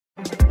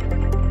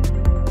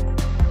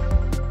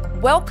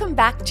Welcome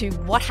back to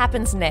What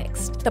Happens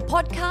Next, the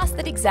podcast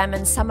that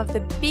examines some of the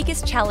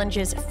biggest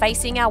challenges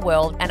facing our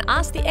world and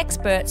asks the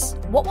experts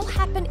what will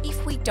happen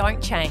if we don't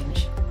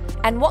change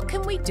and what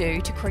can we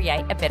do to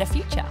create a better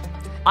future.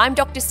 I'm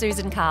Dr.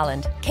 Susan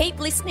Carland. Keep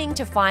listening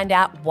to find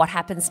out what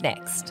happens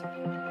next.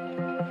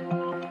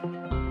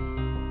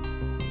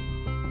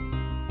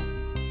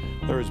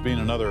 There has been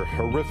another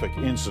horrific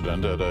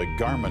incident at a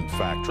garment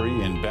factory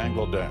in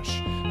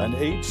Bangladesh. An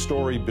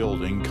 8-story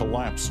building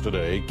collapsed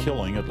today,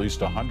 killing at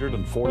least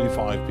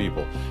 145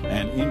 people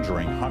and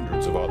injuring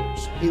hundreds of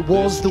others. It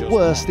was the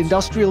worst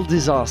industrial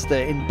disaster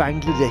in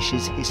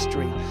Bangladesh's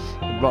history.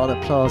 In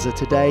Rana Plaza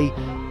today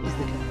is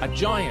a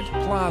giant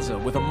plaza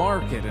with a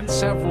market and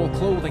several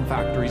clothing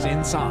factories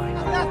inside.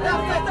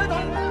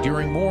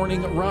 During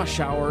morning rush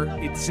hour,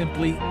 it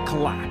simply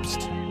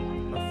collapsed.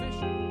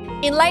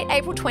 In late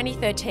April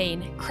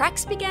 2013,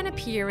 cracks began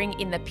appearing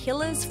in the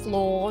pillars,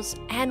 floors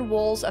and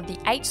walls of the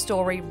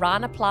 8-story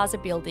Rana Plaza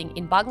building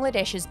in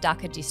Bangladesh's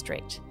Dhaka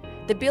district.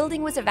 The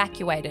building was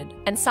evacuated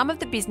and some of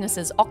the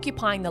businesses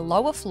occupying the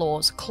lower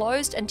floors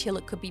closed until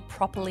it could be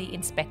properly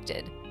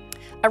inspected.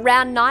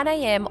 Around 9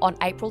 a.m. on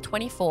April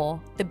 24,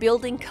 the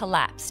building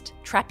collapsed,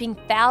 trapping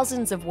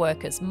thousands of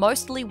workers,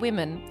 mostly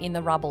women, in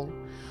the rubble.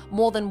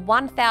 More than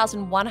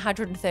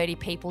 1,130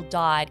 people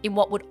died in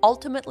what would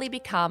ultimately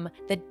become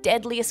the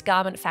deadliest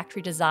garment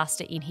factory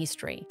disaster in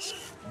history.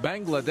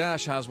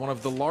 Bangladesh has one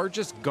of the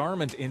largest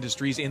garment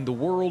industries in the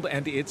world,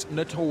 and it's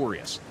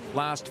notorious.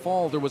 Last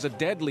fall, there was a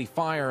deadly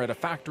fire at a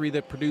factory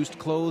that produced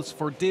clothes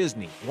for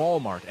Disney,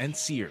 Walmart, and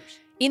Sears.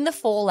 In the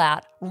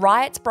fallout,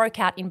 riots broke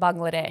out in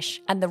Bangladesh,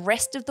 and the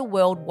rest of the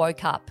world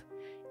woke up.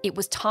 It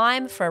was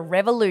time for a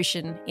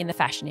revolution in the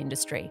fashion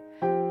industry.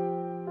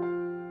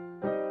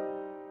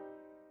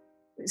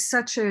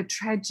 Such a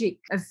tragic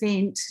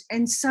event,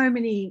 and so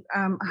many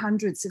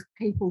hundreds of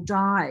people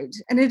died.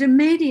 And it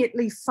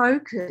immediately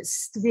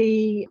focused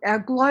our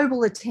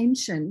global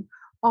attention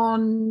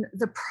on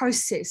the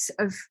process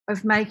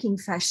of making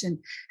fashion,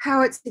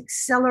 how it's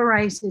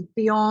accelerated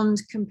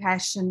beyond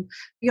compassion,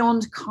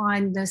 beyond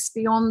kindness,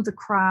 beyond the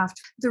craft,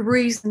 the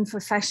reason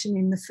for fashion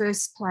in the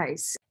first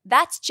place.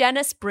 That's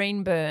Janice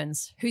Breen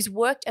Burns, who's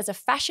worked as a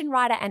fashion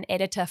writer and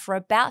editor for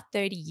about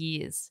 30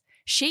 years.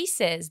 She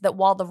says that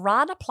while the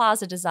Rana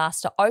Plaza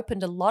disaster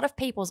opened a lot of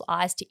people's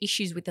eyes to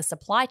issues with the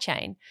supply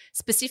chain,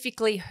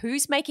 specifically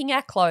who's making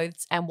our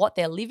clothes and what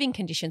their living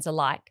conditions are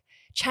like,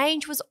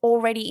 change was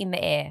already in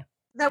the air.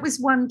 That was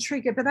one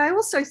trigger, but I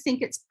also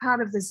think it's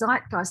part of the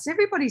zeitgeist.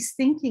 Everybody's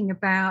thinking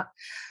about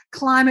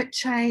climate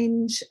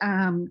change,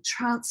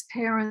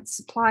 transparent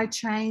supply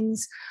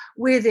chains,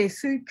 where their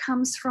food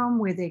comes from,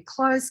 where their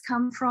clothes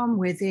come from,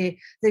 where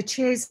their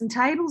chairs and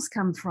tables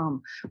come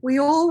from. We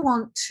all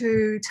want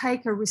to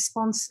take a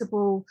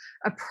responsible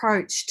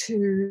approach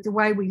to the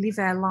way we live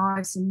our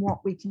lives and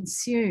what we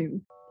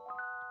consume.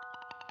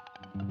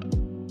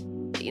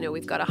 You know,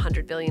 we've got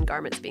 100 billion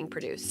garments being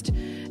produced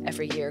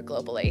every year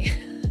globally,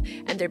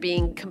 and they're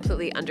being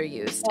completely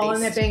underused. Oh,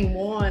 and they're being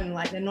worn,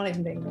 like they're not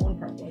even being worn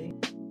properly.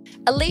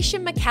 Alicia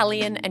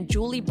McCallion and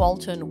Julie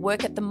Bolton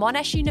work at the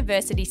Monash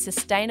University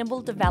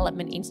Sustainable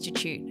Development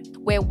Institute,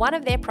 where one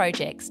of their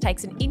projects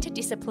takes an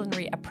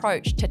interdisciplinary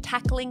approach to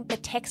tackling the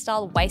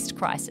textile waste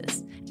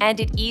crisis. And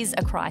it is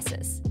a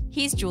crisis.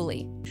 Here's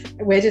Julie.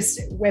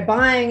 We're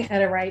buying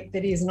at a rate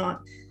that is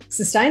not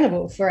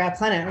sustainable for our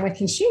planet, and we're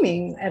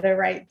consuming at a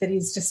rate that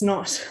is just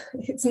not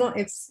going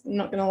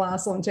to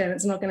last long term.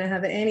 It's not going to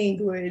have any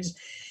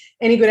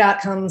good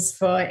outcomes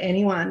for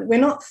anyone. We're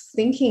not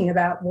thinking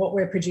about what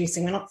we're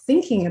producing. We're not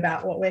thinking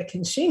about what we're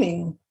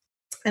consuming.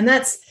 And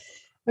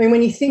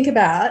when you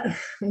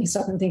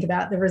stop and think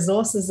about the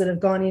resources that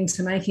have gone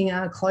into making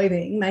our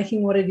clothing,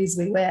 making what it is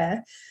we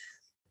wear,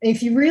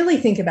 if you really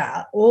think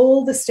about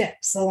all the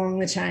steps along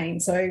the chain,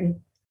 so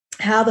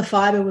how the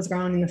fibre was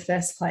grown in the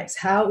first place,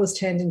 how it was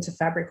turned into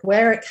fabric,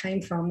 where it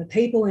came from, the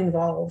people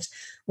involved,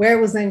 where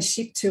it was then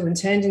shipped to and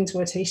turned into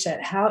a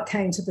T-shirt, how it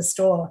came to the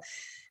store,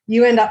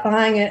 you end up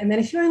buying it. And then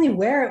if you only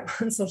wear it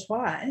once or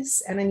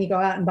twice, and then you go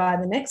out and buy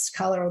the next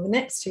colour or the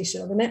next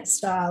T-shirt or the next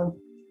style,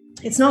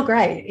 it's not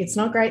great. It's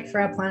not great for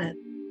our planet.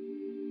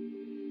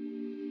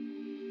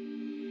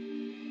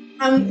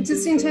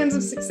 Just in terms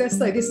of success,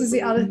 though, this is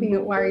the other thing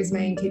that worries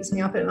me and keeps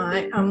me up at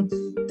night.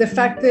 The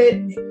fact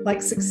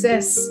that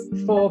success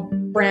for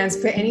brands,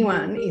 for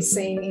anyone, is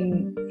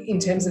seen in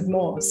terms of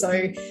more. So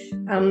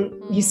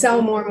you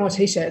sell more and more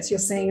T-shirts, you're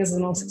seen as a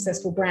more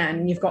successful brand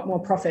and you've got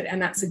more profit,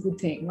 and that's a good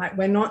thing.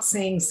 We're not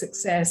seeing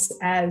success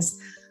as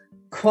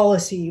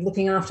quality,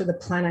 looking after the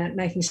planet,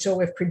 making sure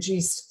we've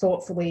produced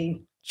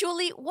thoughtfully.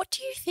 Julie, what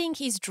do you think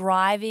is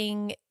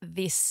driving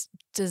this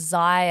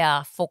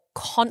desire for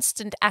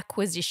constant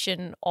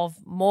acquisition of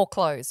more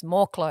clothes,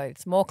 more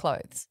clothes, more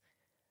clothes?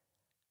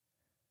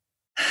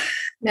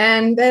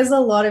 Man, there's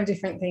a lot of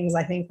different things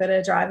I think that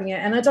are driving it.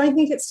 And I don't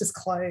think it's just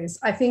clothes.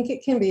 I think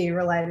it can be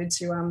related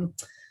to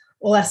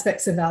all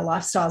aspects of our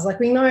lifestyles. Like,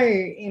 we know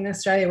in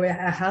Australia where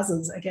our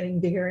houses are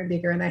getting bigger and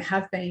bigger, and they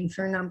have been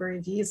for a number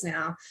of years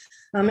now.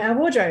 Our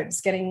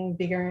wardrobe's getting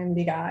bigger and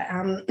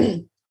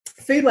bigger.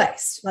 food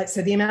waste, like,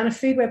 so the amount of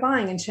food we're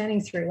buying and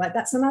churning through, like,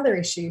 that's another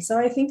issue. So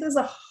I think there's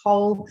a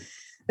whole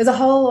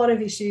lot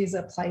of issues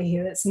at play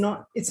here. It's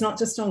not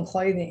just on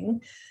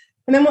clothing.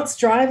 And then what's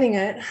driving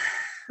it?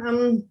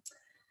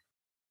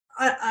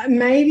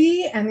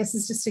 Maybe, and this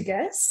is just a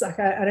guess, like,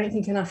 I don't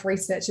think enough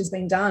research has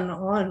been done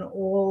on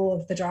all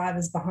of the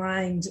drivers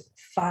behind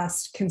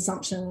fast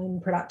consumption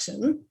and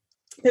production.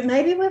 But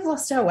maybe we've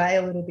lost our way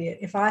a little bit.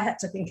 If I had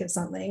to think of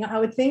something, I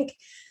would think,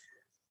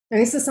 and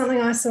this is something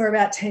I saw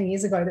about 10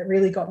 years ago that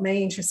really got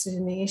me interested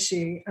in the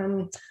issue.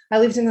 I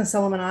lived in the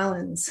Solomon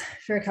Islands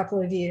for a couple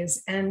of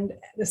years, and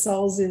the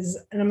Sols is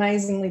an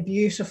amazingly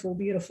beautiful,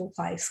 beautiful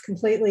place.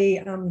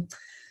 Completely,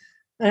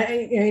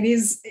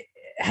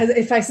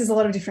 it faces a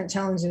lot of different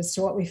challenges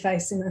to what we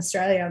face in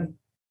Australia.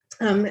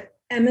 And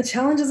the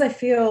challenges I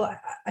feel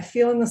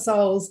in the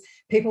Sols,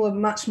 people are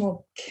much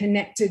more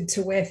connected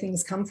to where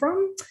things come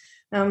from.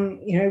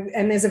 And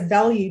there's a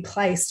value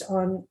placed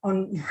on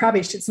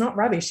rubbish. It's not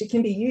rubbish. It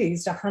can be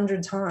used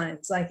 100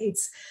 times. Like,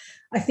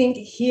 I think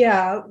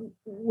here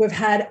we've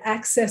had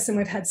access and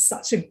we've had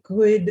such a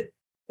good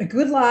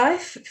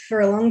life for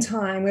a long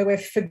time, where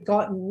we've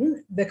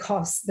forgotten the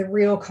cost, the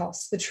real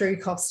cost, the true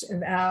cost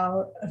of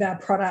our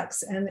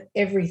products and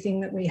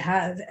everything that we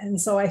have. And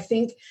so I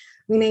think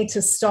we need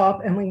to stop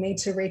and we need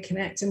to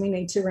reconnect, and we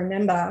need to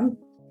remember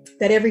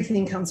that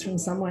everything comes from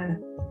somewhere.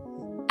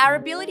 Our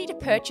ability to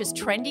purchase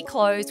trendy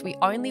clothes we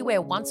only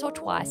wear once or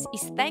twice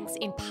is thanks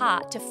in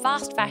part to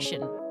fast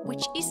fashion,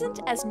 which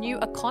isn't as new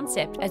a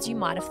concept as you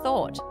might have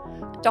thought.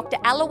 Dr.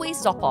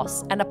 Aloise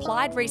Zopos, an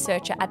applied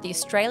researcher at the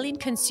Australian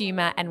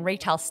Consumer and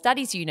Retail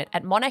Studies Unit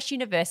at Monash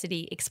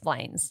University,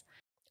 explains.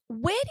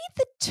 Where did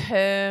the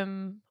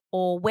term,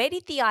 or where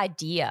did the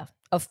idea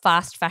of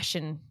fast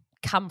fashion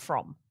come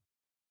from?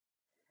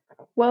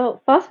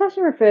 Well, fast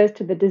fashion refers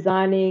to the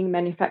designing,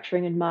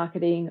 manufacturing and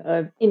marketing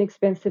of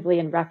inexpensively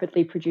and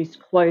rapidly produced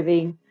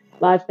clothing,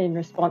 largely in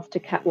response to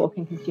catwalk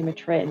and consumer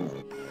trends.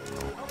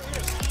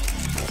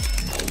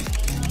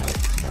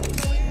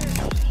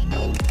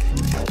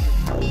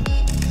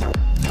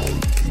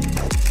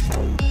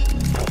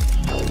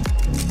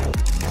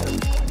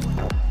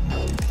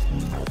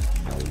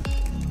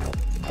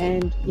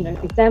 And,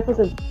 examples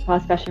of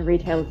fast fashion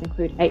retailers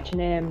include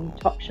H&M,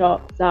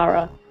 Topshop,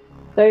 Zara.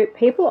 So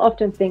people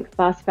often think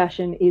fast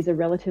fashion is a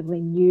relatively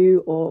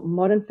new or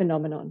modern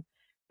phenomenon.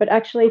 But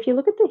actually, if you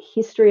look at the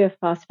history of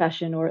fast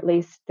fashion, or at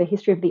least the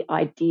history of the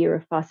idea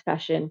of fast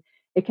fashion,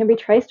 it can be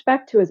traced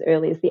back to as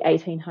early as the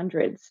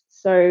 1800s.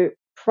 So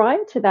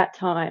prior to that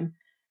time,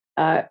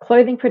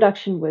 clothing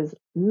production was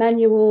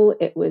manual,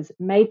 it was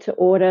made to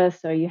order,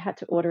 so you had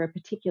to order a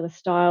particular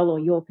style or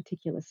your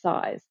particular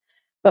size.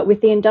 But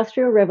with the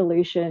Industrial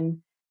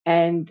Revolution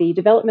and the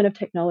development of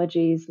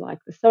technologies like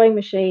the sewing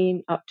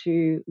machine up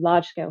to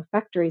large-scale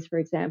factories, for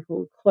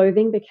example,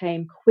 clothing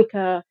became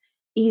quicker,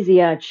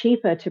 easier,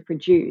 cheaper to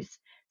produce.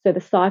 So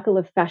the cycle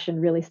of fashion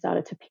really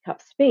started to pick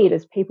up speed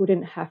as people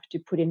didn't have to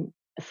put in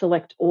a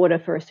select order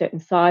for a certain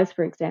size,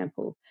 for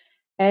example.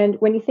 And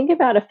when you think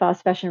about a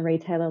fast fashion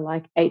retailer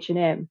like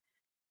H&M,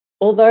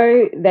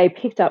 although they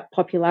picked up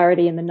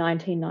popularity in the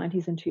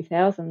 1990s and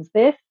 2000s,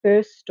 their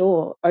first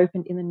store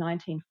opened in the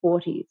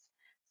 1940s.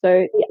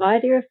 So the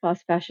idea of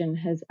fast fashion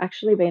has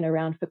actually been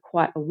around for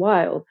quite a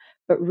while,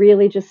 but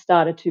really just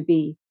started to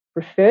be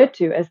referred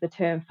to as the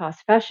term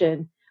fast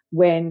fashion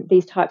when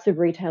these types of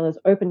retailers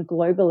opened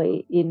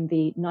globally in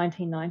the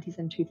 1990s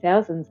and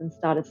 2000s and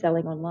started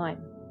selling online.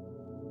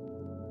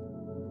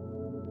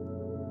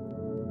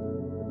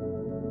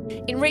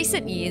 In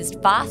recent years,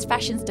 fast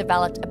fashion's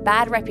developed a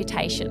bad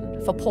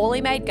reputation for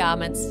poorly made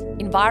garments,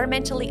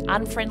 environmentally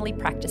unfriendly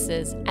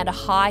practices, and a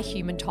high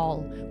human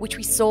toll, which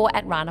we saw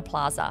at Rana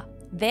Plaza.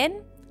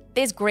 Then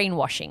there's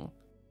greenwashing.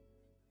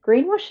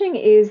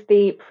 Greenwashing is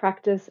the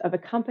practice of a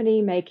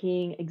company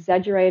making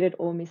exaggerated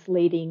or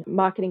misleading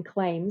marketing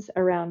claims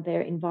around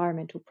their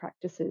environmental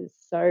practices.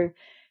 So,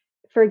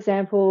 for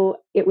example,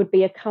 it would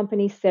be a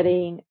company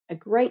setting a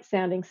great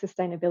sounding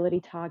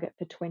sustainability target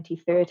for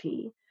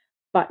 2030,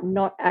 but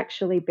not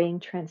actually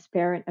being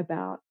transparent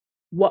about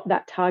what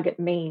that target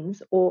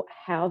means or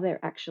how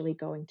they're actually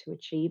going to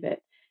achieve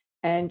it.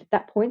 And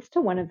that points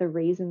to one of the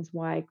reasons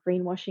why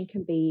greenwashing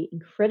can be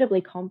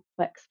incredibly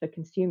complex for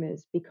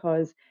consumers,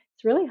 because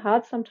it's really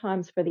hard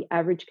sometimes for the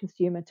average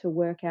consumer to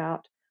work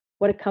out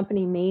what a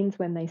company means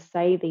when they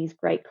say these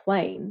great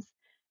claims.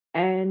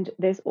 And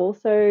there's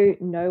also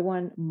no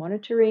one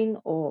monitoring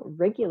or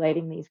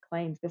regulating these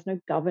claims. There's no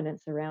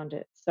governance around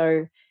it.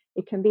 So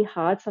it can be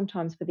hard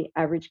sometimes for the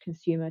average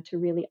consumer to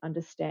really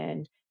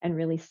understand and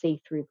really see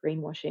through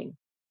greenwashing.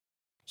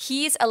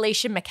 Here's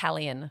Alicia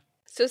McCallion.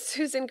 So,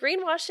 Susan,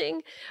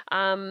 greenwashing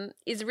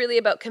is really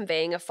about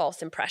conveying a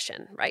false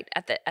impression, right?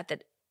 At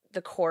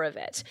the core of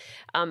it,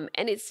 and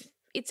it's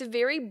it's a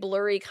very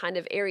blurry kind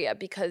of area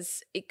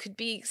because it could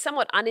be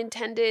somewhat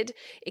unintended.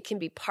 It can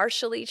be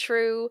partially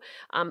true,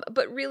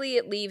 but really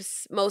it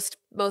leaves most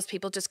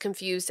people just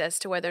confused as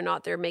to whether or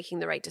not they're making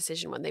the right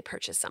decision when they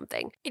purchase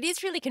something. It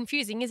is really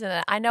confusing, isn't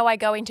it? I know I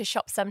go into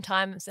shops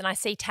sometimes and I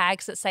see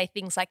tags that say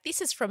things like,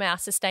 this is from our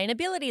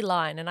sustainability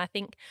line. And I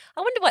think,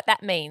 I wonder what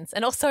that means.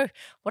 And also,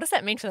 what does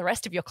that mean for the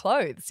rest of your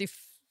clothes?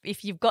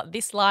 If you've got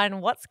this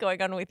line, what's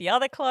going on with the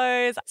other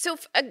clothes? So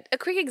a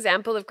quick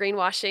example of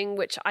greenwashing,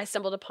 which I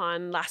stumbled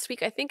upon last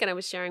week, I think, and I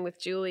was sharing with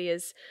Julie,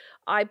 is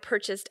I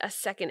purchased a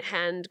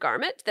secondhand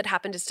garment that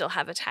happened to still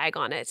have a tag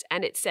on it.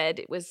 And it said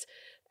it was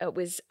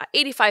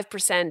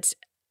 85%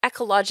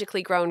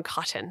 ecologically grown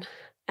cotton.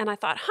 And I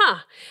thought,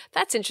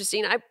 that's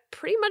interesting. I'm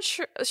pretty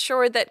much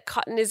sure that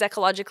cotton is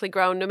ecologically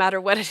grown no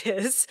matter what it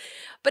is.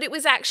 But it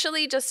was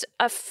actually just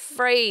a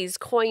phrase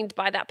coined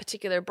by that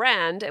particular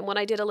brand. And when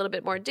I did a little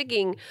bit more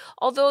digging,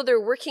 although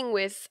they're working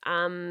with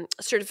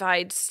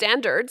certified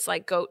standards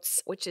like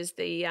GOATS, which is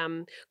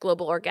the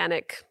Global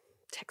Organic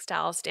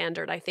Textile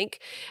standard, I think.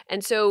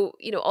 And so,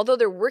 although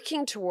they're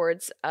working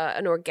towards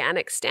an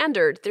organic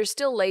standard, they're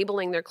still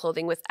labeling their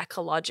clothing with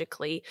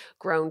ecologically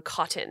grown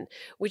cotton,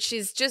 which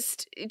is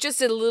just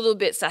a little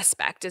bit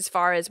suspect as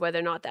far as whether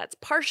or not that's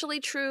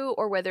partially true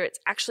or whether it's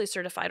actually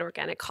certified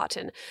organic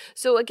cotton.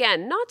 So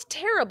again, not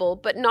terrible,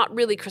 but not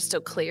really crystal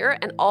clear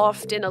and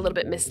often a little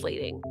bit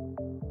misleading.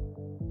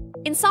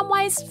 In some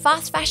ways,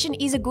 fast fashion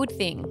is a good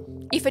thing.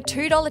 If a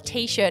 $2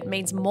 t-shirt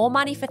means more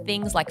money for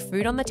things like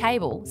food on the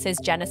table, says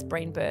Janice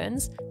Breen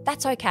Burns,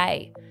 that's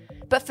okay.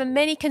 But for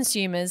many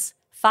consumers,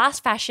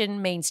 fast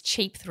fashion means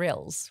cheap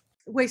thrills.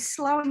 We're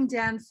slowing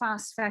down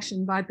fast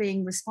fashion by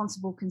being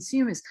responsible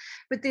consumers,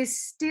 but there's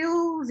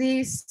still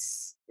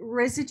this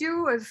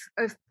residue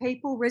of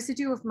people,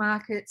 residue of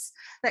markets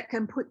that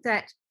can put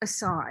that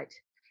aside.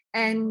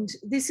 And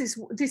this is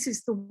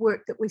the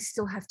work that we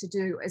still have to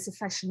do as a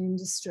fashion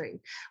industry.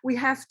 We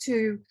have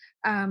to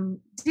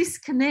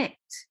disconnect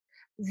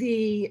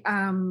the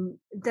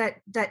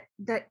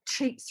that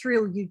cheap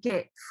thrill you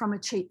get from a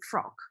cheap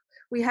frock.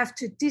 We have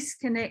to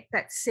disconnect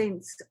that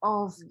sense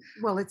of,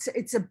 well,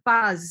 it's a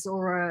buzz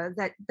or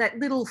that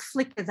little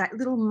flicker, that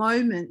little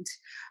moment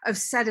of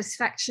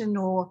satisfaction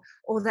or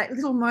that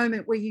little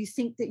moment where you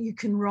think that you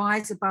can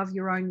rise above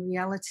your own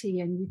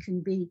reality and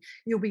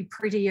you'll be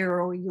prettier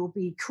or you'll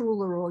be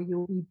cooler or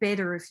you'll be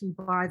better if you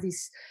buy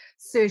this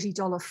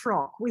 $30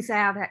 frock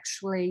without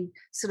actually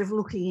sort of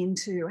looking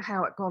into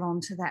how it got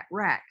onto that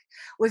rack.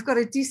 We've got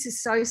to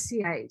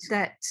disassociate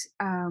that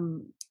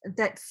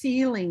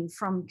feeling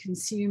from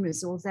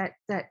consumers or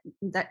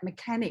that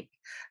mechanic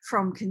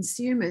from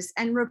consumers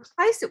and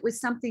replace it with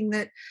something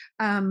that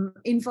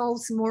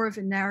involves more of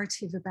a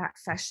narrative about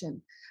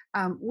fashion,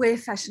 where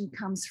fashion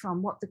comes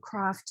from, what the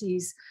craft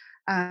is,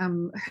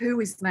 who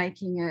is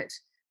making it,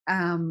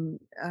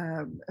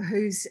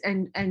 who's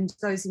and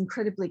those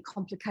incredibly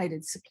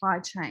complicated supply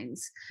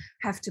chains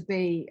have to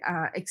be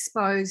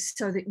exposed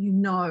so that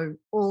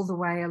all the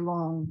way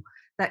along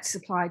that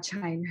supply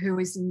chain who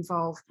is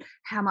involved,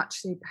 how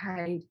much they're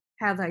paid,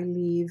 how they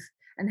live,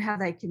 and how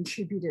they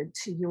contributed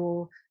to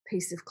your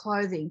piece of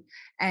clothing.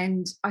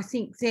 And I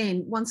think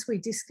then once we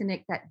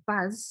disconnect that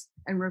buzz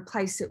and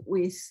replace it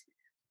with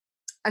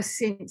a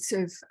sense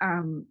of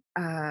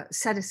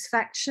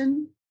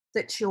satisfaction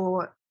that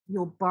you're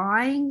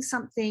buying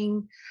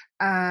something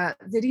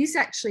that is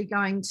actually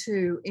going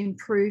to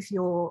improve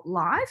your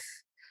life,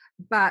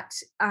 but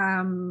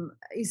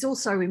is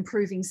also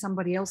improving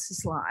somebody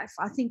else's life.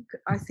 I think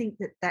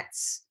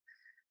that's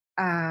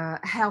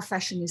how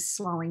fashion is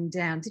slowing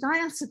down. Did I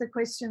answer the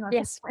question?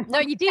 Yes. No,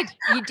 you did.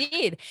 You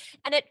did.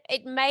 And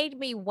it made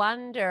me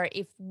wonder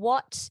if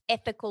what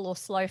ethical or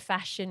slow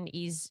fashion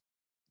is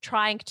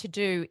trying to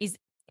do is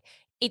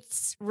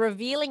it's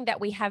revealing that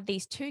we have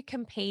these two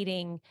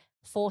competing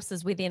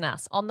forces within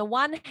us. On the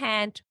one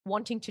hand,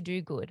 wanting to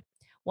do good,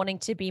 wanting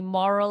to be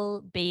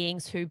moral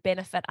beings who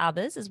benefit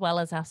others as well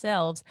as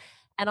ourselves.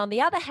 And on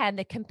the other hand,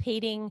 the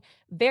competing,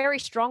 very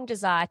strong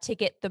desire to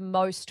get the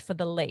most for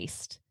the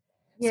least.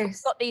 Yes. So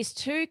we've got these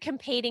two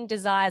competing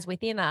desires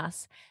within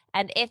us,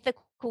 and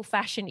ethical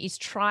fashion is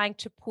trying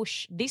to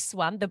push this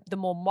one, the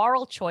more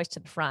moral choice, to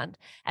the front,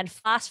 and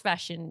fast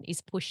fashion is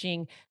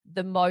pushing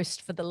the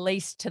most for the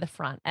least to the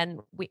front. And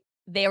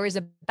there is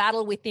a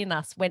battle within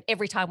us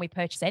every time we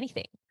purchase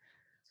anything.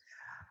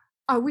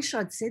 I wish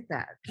I'd said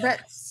that.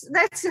 That's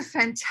a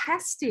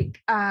fantastic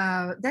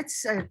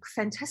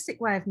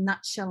way of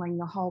nutshelling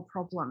the whole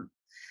problem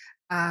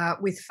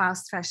with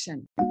fast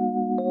fashion.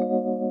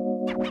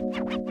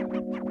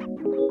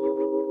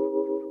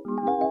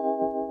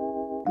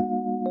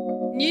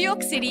 New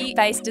York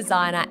City-based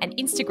designer and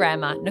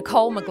Instagrammer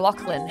Nicole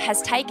McLaughlin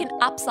has taken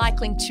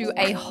upcycling to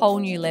a whole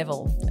new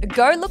level.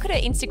 Go look at her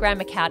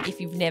Instagram account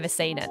if you've never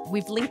seen it.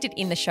 We've linked it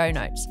in the show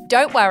notes.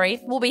 Don't worry,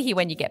 we'll be here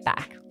when you get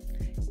back.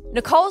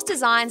 Nicole's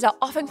designs are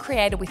often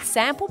created with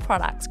sample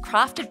products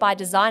crafted by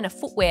designer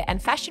footwear and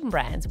fashion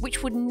brands,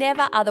 which would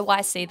never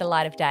otherwise see the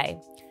light of day.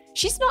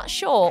 She's not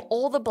sure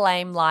all the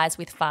blame lies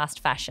with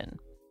fast fashion.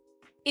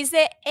 Is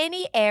there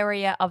any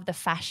area of the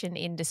fashion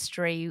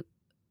industry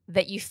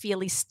that you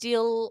feel is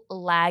still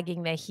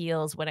lagging their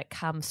heels when it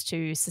comes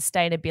to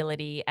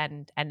sustainability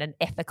and an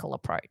ethical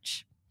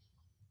approach?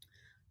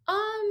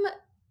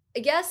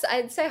 Yes,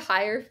 I'd say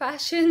higher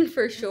fashion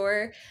for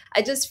sure.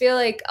 I just feel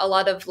like a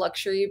lot of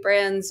luxury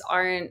brands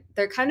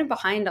they're kind of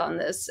behind on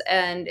this.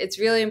 And it's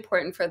really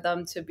important for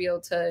them to be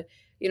able to,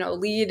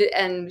 lead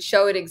and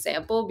show an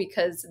example,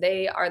 because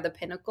they are the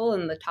pinnacle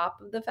and the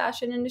top of the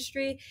fashion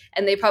industry.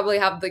 And they probably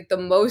have like the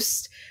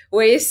most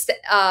waste.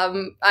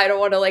 I don't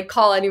want to like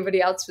call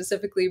anybody out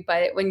specifically,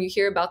 but when you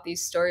hear about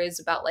these stories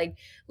about like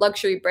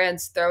luxury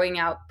brands throwing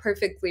out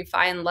perfectly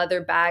fine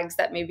leather bags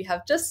that maybe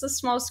have just a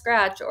small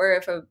scratch, or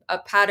if a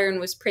pattern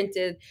was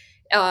printed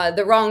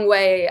the wrong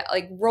way,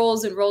 like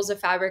rolls and rolls of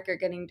fabric are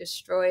getting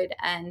destroyed.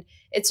 And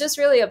it's just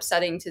really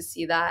upsetting to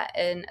see that.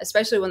 And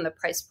especially when the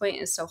price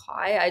point is so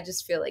high, I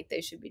just feel like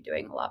they should be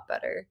doing a lot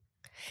better.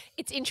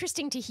 It's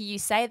interesting to hear you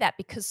say that,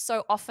 because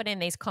so often in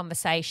these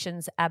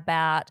conversations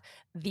about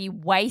the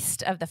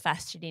waste of the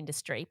fashion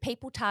industry,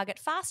 people target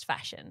fast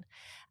fashion.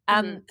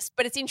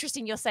 But it's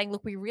interesting you're saying,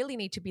 look, we really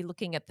need to be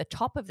looking at the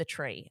top of the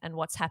tree and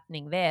what's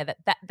happening there,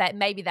 that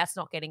maybe that's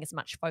not getting as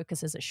much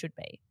focus as it should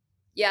be.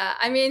 Yeah,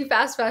 I mean,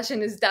 fast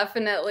fashion is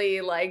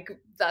definitely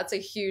that's a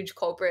huge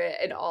culprit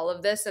in all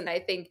of this. And I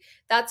think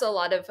that's a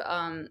lot of,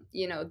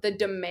 the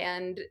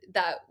demand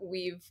that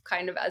we've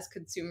kind of as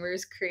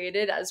consumers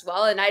created as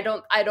well. And I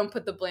don't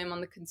put the blame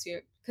on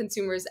the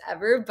consumers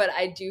ever, but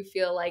I do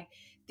feel like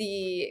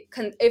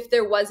if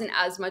there wasn't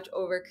as much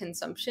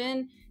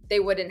overconsumption, they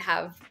wouldn't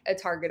have a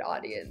target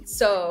audience.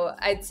 So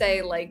I'd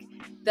say like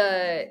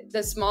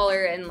the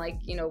smaller and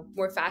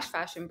more fast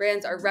fashion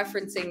brands are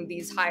referencing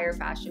these higher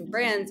fashion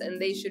brands,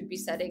 and they should be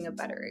setting a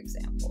better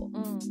example.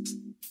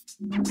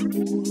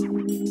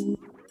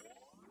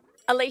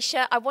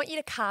 Alicia, I want you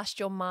to cast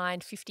your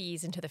mind 50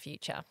 years into the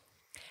future.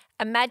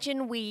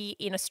 Imagine we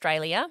in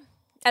Australia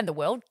and the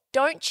world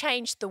don't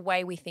change the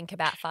way we think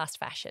about fast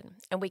fashion,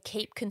 and we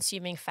keep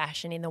consuming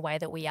fashion in the way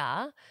that we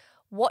are.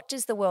 What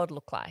does the world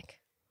look like?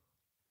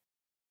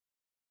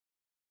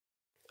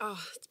 Oh,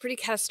 it's pretty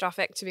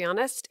catastrophic, to be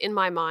honest, in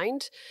my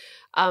mind.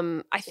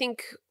 I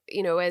think,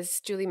 as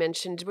Julie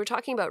mentioned, we're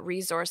talking about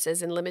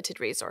resources and limited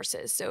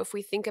resources. So if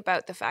we think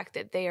about the fact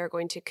that they are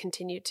going to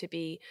continue to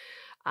be,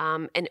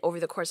 and over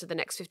the course of the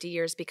next 50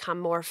 years, become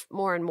more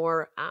and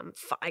more,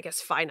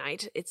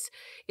 finite.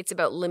 It's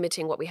about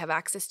limiting what we have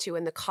access to,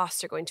 and the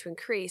costs are going to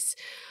increase.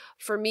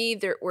 For me,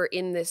 we're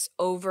in this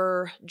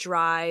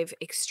overdrive,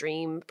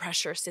 extreme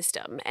pressure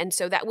system. And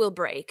so that will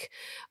break.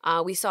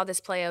 We saw this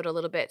play out a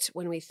little bit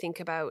when we think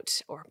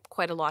about, or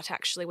quite a lot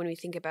actually, when we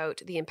think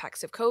about the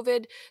impacts of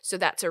COVID. So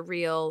that's a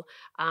real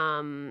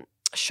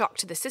shock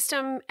to the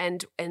system,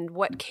 and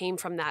what came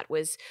from that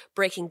was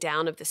breaking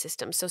down of the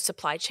system. So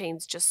supply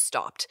chains just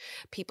stopped.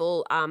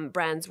 People,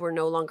 brands were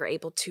no longer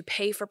able to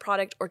pay for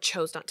product or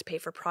chose not to pay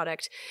for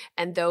product.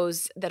 And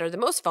those that are the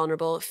most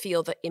vulnerable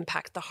feel the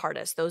impact the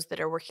hardest. Those that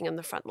are working on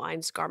the front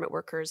lines, garment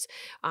workers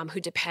who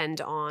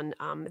depend on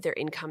their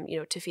income,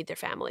 to feed their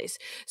families.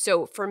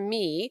 So for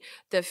me,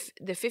 the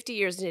 50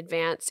 years in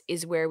advance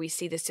is where we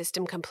see the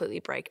system completely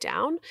break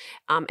down,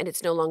 and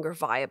it's no longer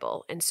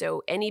viable. And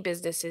so any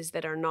businesses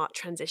that are not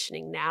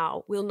transitioning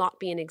now will not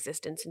be in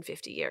existence in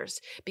 50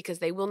 years, because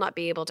they will not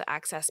be able to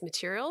access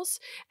materials,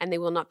 and they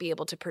will not be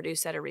able to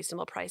produce at a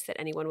reasonable price that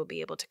anyone will be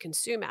able to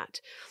consume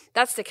at.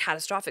 That's the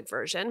catastrophic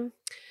version.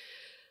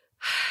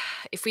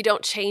 If we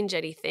don't change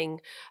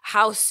anything,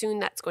 how soon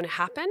that's going to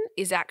happen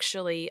is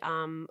actually,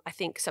 I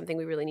think, something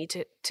we really need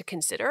to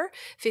consider.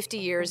 50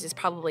 years is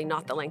probably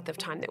not the length of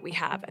time that we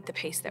have at the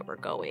pace that we're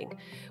going.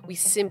 We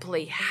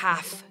simply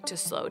have to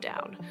slow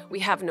down. We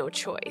have no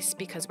choice,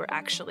 because we're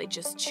actually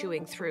just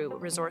chewing through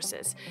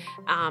resources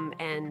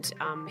and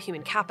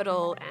human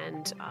capital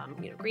and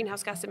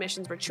greenhouse gas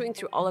emissions. We're chewing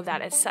through all of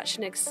that at such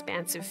an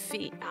expansive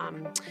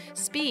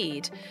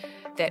speed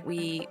that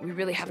we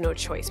really have no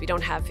choice. We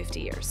don't have 50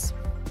 years.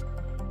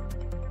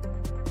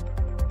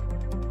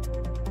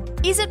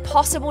 Is it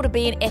possible to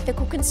be an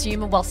ethical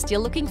consumer while still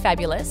looking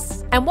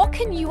fabulous? And what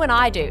can you and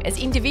I do as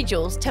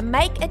individuals to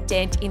make a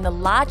dent in the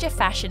larger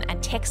fashion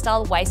and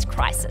textile waste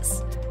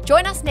crisis?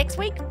 Join us next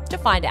week to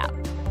find out.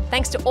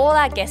 Thanks to all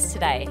our guests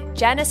today: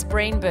 Janice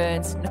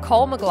Breen-Burns,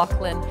 Nicole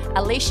McLaughlin,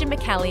 Alicia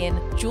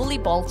McCallion, Julie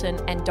Bolton,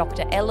 and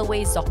Dr.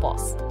 Eloise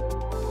Zopos.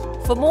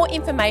 For more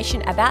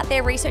information about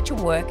their research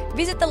and work,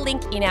 visit the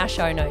link in our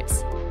show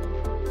notes.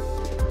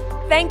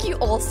 Thank you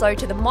also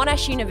to the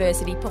Monash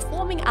University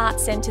Performing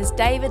Arts Centre's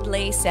David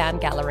Lee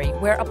Sound Gallery,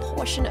 where a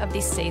portion of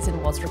this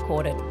season was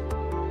recorded.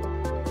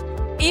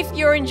 If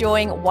you're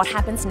enjoying What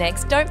Happens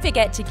Next, don't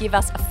forget to give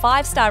us a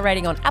 5-star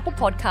rating on Apple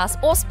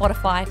Podcasts or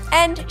Spotify,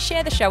 and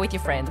share the show with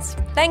your friends.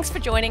 Thanks for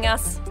joining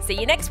us. See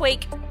you next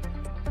week.